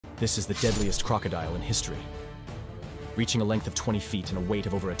This is the deadliest crocodile in history. Reaching a length of 20 feet and a weight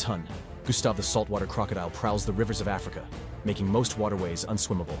of over a ton, Gustave the saltwater crocodile prowls the rivers of Africa, making most waterways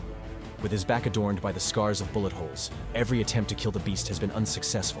unswimmable. With his back adorned by the scars of bullet holes, every attempt to kill the beast has been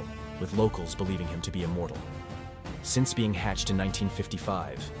unsuccessful, with locals believing him to be immortal. Since being hatched in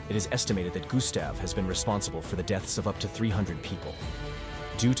 1955, it is estimated that Gustave has been responsible for the deaths of up to 300 people.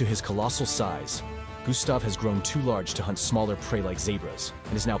 Due to his colossal size, Gustave has grown too large to hunt smaller prey like zebras,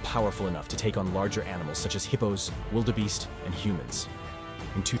 and is now powerful enough to take on larger animals such as hippos, wildebeest, and humans.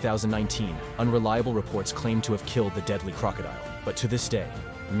 In 2019, unreliable reports claim to have killed the deadly crocodile, but to this day,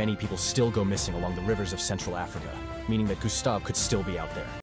 many people still go missing along the rivers of Central Africa, meaning that Gustave could still be out there.